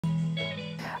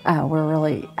We're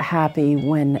really happy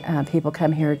when people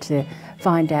come here to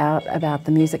find out about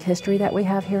the music history that we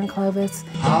have here in Clovis.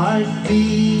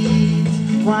 Heartbeat,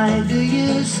 why do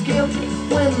you skip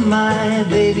when my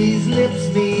baby's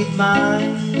lips meet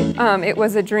mine? It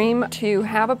was a dream to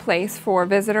have a place for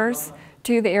visitors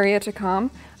to the area to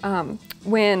come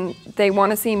when they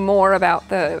want to see more about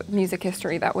the music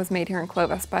history that was made here in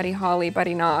Clovis. Buddy Holly,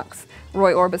 Buddy Knox,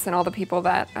 Roy Orbison, all the people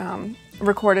that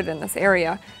recorded in this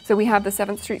area. So we have the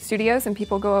 7th Street Studios, and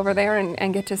people go over there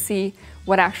and get to see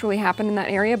what actually happened in that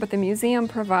area, but the museum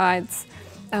provides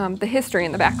the history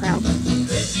in the background.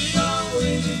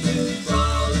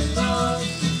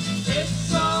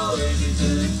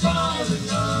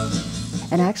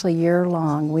 And actually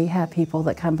year-long we have people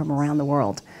that come from around the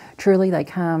world. Truly they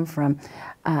come from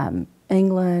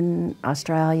England,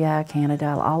 Australia,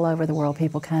 Canada, all over the world.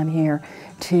 People come here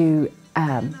to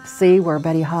see where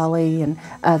Buddy Holly and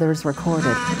others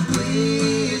recorded.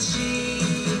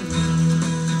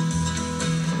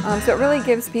 So it really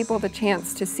gives people the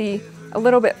chance to see a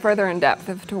little bit further in depth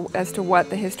as to what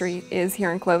the history is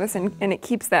here in Clovis, and it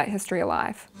keeps that history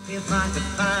alive.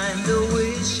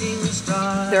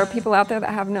 There are people out there that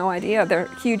have no idea. They're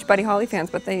huge Buddy Holly fans,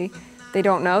 but they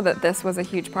don't know that this was a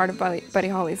huge part of Buddy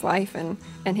Holly's life and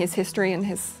his history and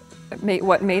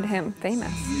what made him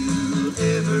famous.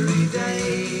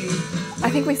 I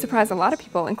think we surprised a lot of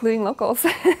people, including locals.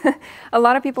 A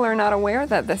lot of people are not aware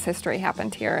that this history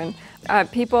happened here,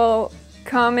 and people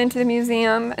come into the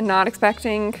museum and not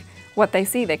expecting what they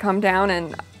see. They come down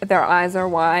and their eyes are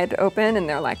wide open and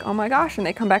they're like, oh my gosh, and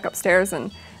they come back upstairs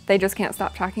and they just can't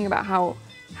stop talking about how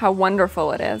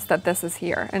wonderful it is that this is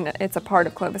here and it's a part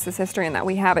of Clovis's history and that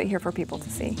we have it here for people to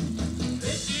see.